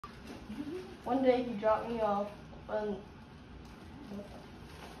One day he dropped me off on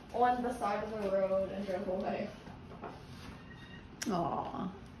the side of the road and drove away. Aw.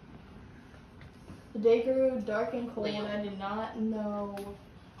 The day grew dark and cold and I did not know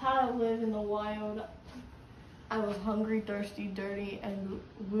how to live in the wild. I was hungry, thirsty, dirty, and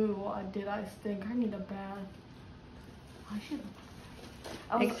woo, did I stink. I need a bath. I should.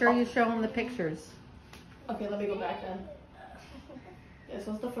 Make sure you show them the pictures. Okay, let me go back then. This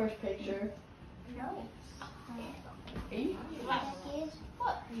was the first picture. No. Eight? What?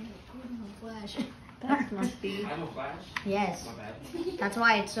 Flash. That must be. I'm a flash? Yes. My bad. That's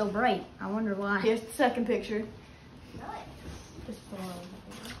why it's so bright. I wonder why. Here's the second picture. Nice.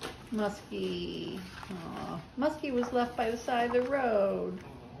 Musky. Aw. Musky was left by the side of the road.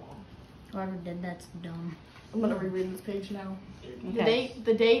 Whoever did that's dumb. I'm gonna reread this page now. Okay.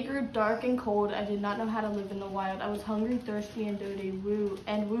 The day grew dark and cold. I did not know how to live in the wild. I was hungry, thirsty, and dirty. Woo,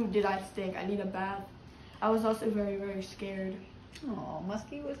 did I stink. I need a bath. I was also very, very scared. Oh,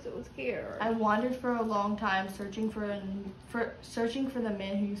 Musky was so scared. I wandered for a long time, searching for the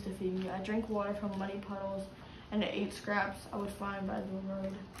man who used to feed me. I drank water from muddy puddles, and I ate scraps I would find by the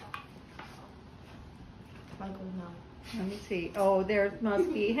road. Michael, no. Let me see. Oh, there's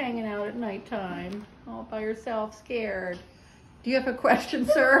Musky hanging out at nighttime, all by herself, scared. Do you have a question,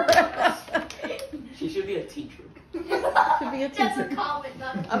 sir? She should be a teacher. Should be a teacher. That's a comment,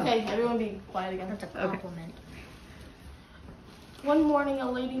 not a Okay, everyone be quiet again. That's a compliment. One morning, a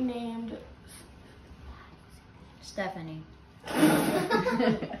lady named Stephanie.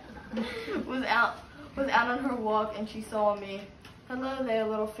 was out on her walk, and she saw me. "Hello there,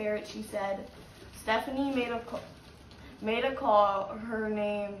 little ferret," she said. Stephanie made a call.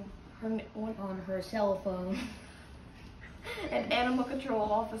 On her cell phone. An animal control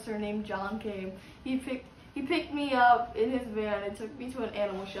officer named John came. He picked me up in his van and took me to an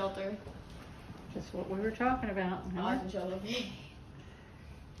animal shelter. Just what we were talking about.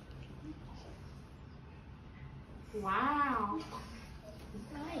 Wow.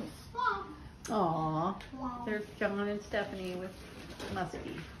 Nice. Aw. There's John and Stephanie with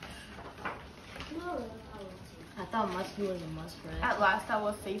Musky. I thought Musky was a muskrat. At last, I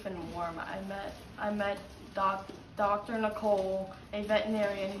was safe and warm. I met Dr. Nicole, a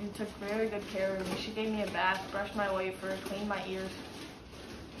veterinarian who took very good care of me. She gave me a bath, brushed my way fur, cleaned my ears.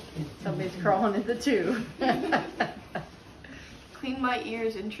 Somebody's crawling in the tube. Cleaned my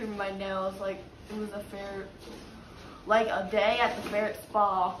ears and trimmed my nails like it was like a day at the ferret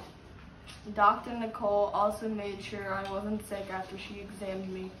spa. Dr. Nicole also made sure I wasn't sick after she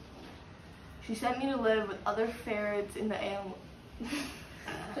examined me. She sent me to live with other ferrets in the animal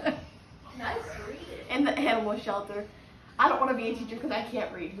shelter. I don't want to be a teacher because I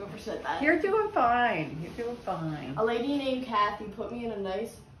can't read. Whoever said that. You're doing fine. You're doing fine. A lady named Kathy put me in a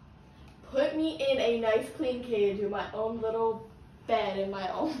nice clean cage with my own little bed and my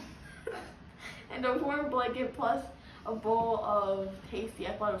own and a warm blanket plus a bowl of tasty.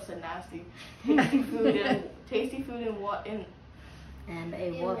 I thought it said nasty. Tasty food And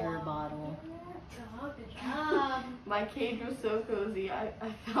a water bottle. My cage was so cozy. I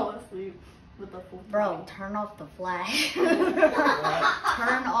fell asleep with the full. Bro, turn off the flash.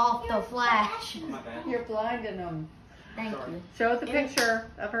 Turn off the flash. My bad. You're blinding them. Thank you. Show us a picture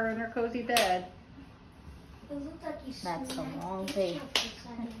of her in her cozy bed. That's the wrong page.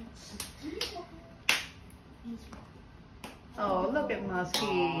 Oh, look at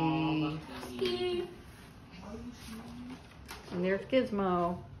Musky. Musky. And there's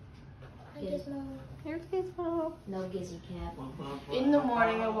Gizmo. Gizmo. Here's Gizmo. No Gizzy cat. In the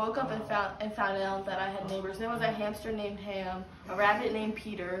morning, I woke up and found out that I had neighbors. There was a hamster named Ham, a rabbit named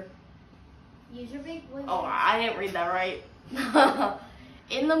Peter. Use your big voice. Oh, I didn't read that right.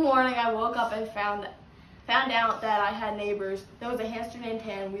 In the morning, I woke up and found out that I had neighbors. There was a hamster named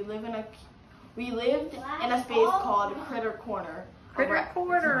Ham. We lived in a space called Critter Corner. Critter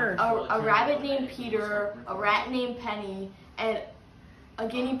Corner. A rabbit named Peter, a rat named Penny, and a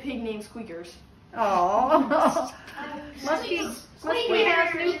guinea pig named Squeakers. Oh, Musky has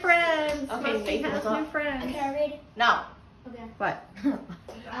new friends. Okay, Musky Nathan, has what's new up? friends. Can I read? No. Okay. What?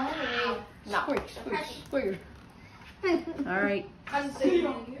 No. Squeak, squeak, squeak. All right. I'm saying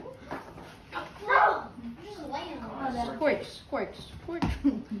you. No. I'm just laying on that. Squeak, squeak, squeak.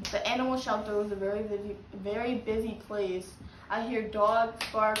 The animal shelter was a very busy place. I hear dogs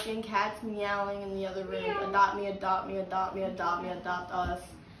barking, cats meowing in the other room. Adopt me, adopt me, adopt me, adopt me, adopt us.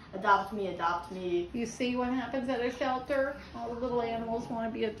 Adopt me, adopt me. You see what happens at a shelter? All the little animals want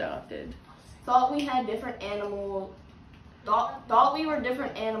to be adopted. Thought we had different animals. Thought we were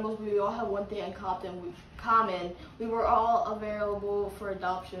different animals, but we all have one thing in common. We were all available for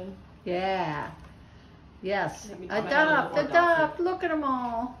adoption. Yeah. Yes. Let me Adopt, try it. adopt. Look at them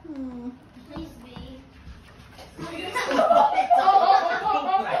all. Please be.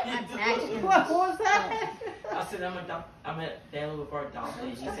 What was that? I said I'm at Daniel before adopted.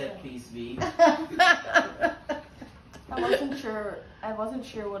 He said please be. I wasn't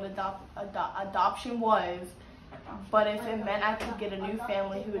sure what adoption was, but if it meant I could get a new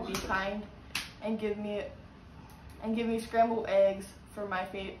family who would be kind and give me scrambled eggs for my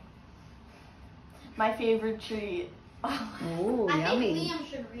favorite treat. Ooh, I yummy. think Liam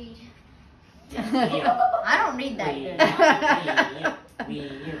should read. Yeah. I don't read that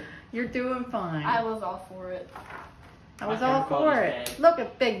good. You're doing fine. I was all for it. I was My all favorite for color it. is Look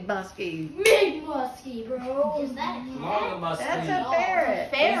at Big Musky. Big musky, bro. Is that a Long Musky. That's a ferret.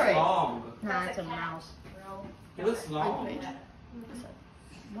 He's Ferret. long. Nah, it's a mouse. He looks long.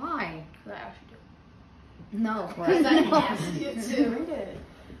 Why? I actually do. No. Read it.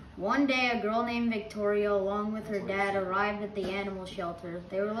 One day, a girl named Victoria, along with her dad, arrived at the animal shelter.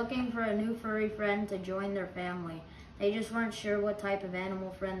 They were looking for a new furry friend to join their family. They just weren't sure what type of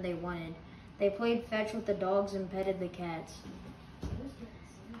animal friend they wanted. They played fetch with the dogs and petted the cats.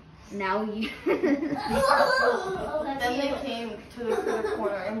 Now you... Then they came to the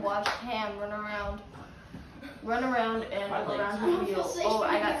corner and watched Ham run around and around his wheel. Oh,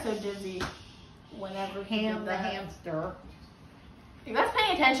 I got so dizzy whenever he Ham did the that. hamster. You guys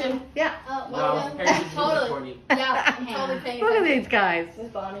paying attention? Yeah. Wow. Totally. Yeah, I'm totally paying Look at attention. these guys. Miss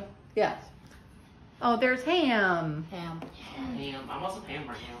Bonnie. Yes. Oh, there's Ham. Ham. Ham. I'm also ham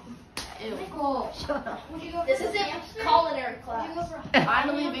right now. Ew. This is a culinary class.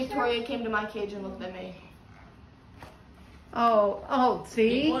 Finally, Victoria came to my cage and looked at me. Oh,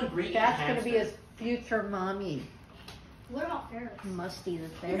 see? People agree That's with going to be hamsters. his future mommy. What about ferrets? Musty the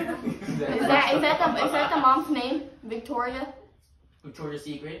ferret. Is that the mom's name? Victoria? Victoria's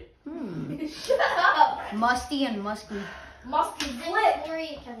Secret? Shut up. Musty and musky. Musky flip.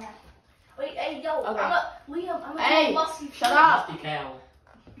 Wait, hey, yo, Okay. Liam, I'm gonna Hey, call Musky. shut up. Musty cow.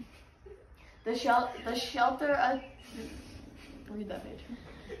 The shelter. Read that page.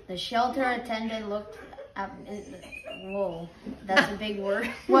 The shelter attendant looked at... Whoa, that's a big word.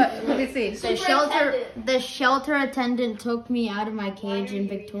 What? Let me see. The shelter attendant took me out of my cage and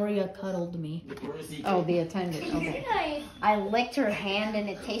Victoria cuddled me. Victoria's Secret. Oh, the attendant. Okay. I licked her hand and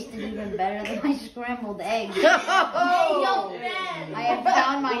it tasted even better than my scrambled eggs. Oh. I had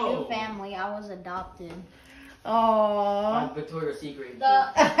found my new family. I was adopted. Oh. Victoria's Secret.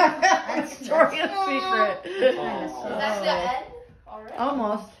 That's Victoria's Secret. That's the end. Alright.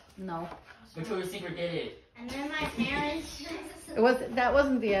 Almost. No. Victoria's Secret did it. And then my parents. That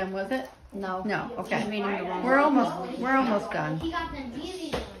wasn't the end, was it? No. No. Okay. She's reading the wrong We're one. almost done. He got them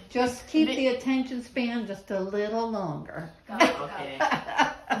easy ones. Just keep the attention span just a little longer. Okay.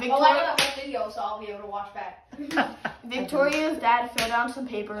 Well, I got the whole video, so I'll be able to watch back. Victoria's dad filled down some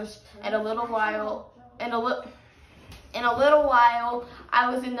papers, and in a little while, I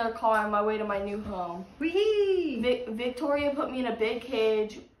was in their car on my way to my new home. Whee! Victoria put me in a big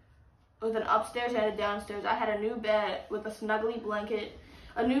cage with an upstairs and a downstairs. I had a new bed with a snuggly blanket,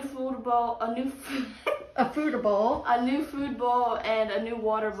 a new food bowl, A food bowl. a new food bowl, and a new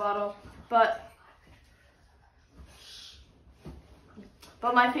water bottle. But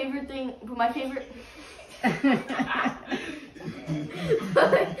my favorite thing, My favorite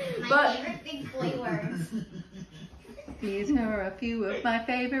big boy words. These are a few of my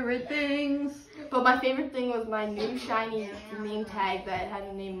favorite things. But my favorite thing was my new shiny name tag that had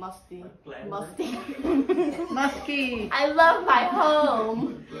a name Musty. Musty. Musky. I love my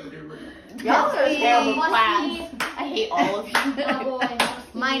home. Y'all are a terrible class. I hate all of you.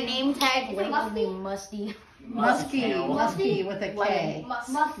 My name tag labeled me Musty. Musky. Musky with a K.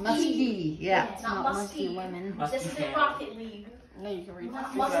 Musky. Yeah. It's not musky women. This is in Rocket League. No, you can read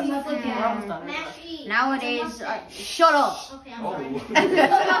that. Musky We're almost done. Mashy. Nowadays, shut up. Okay, I'm Oh. sorry.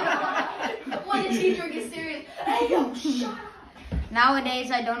 When the teacher gets serious, hey yo, shut up.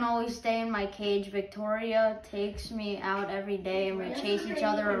 Nowadays, I don't always stay in my cage. Victoria takes me out every day and we chase each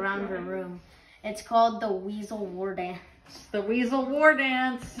other around her room. It's called the Weasel War Dance. The Weasel War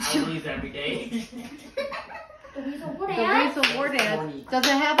Dance. I leave every day. The weasel The Weasel War Dance. Does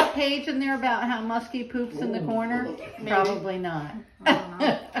it have a page in there about how Musky poops in the corner? Probably not. I don't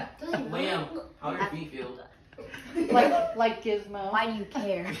know. Liam, how do your feet feel? like Gizmo. Why do you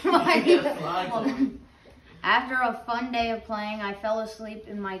care? After a fun day of playing, I fell asleep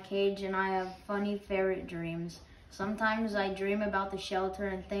in my cage and I have funny ferret dreams. Sometimes I dream about the shelter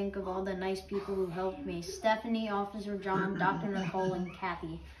and think of all the nice people who helped me. Stephanie, Officer John, Dr. Nicole, and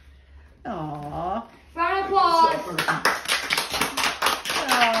Kathy. Aww. Round of applause.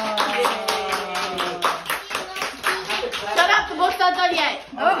 Aww. done yet.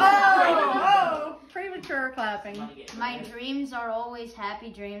 Oh, premature clapping. My dreams are always happy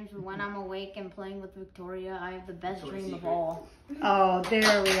dreams. When I'm awake and playing with Victoria, I have the best dream of all. Oh,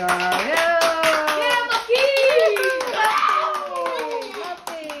 there we are. Yeah, Musky!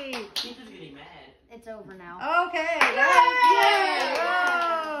 Teacher's getting mad. It's over now. Okay, guys.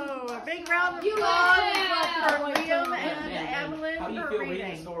 Whoa! A big round of applause for Liam and Evelyn How do you for feel reading the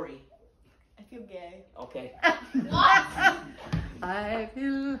reading. story? I feel gay. Okay. I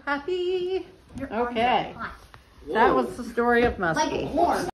feel happy. Your arms are Okay, hot. that was the story of Musky. Like corn.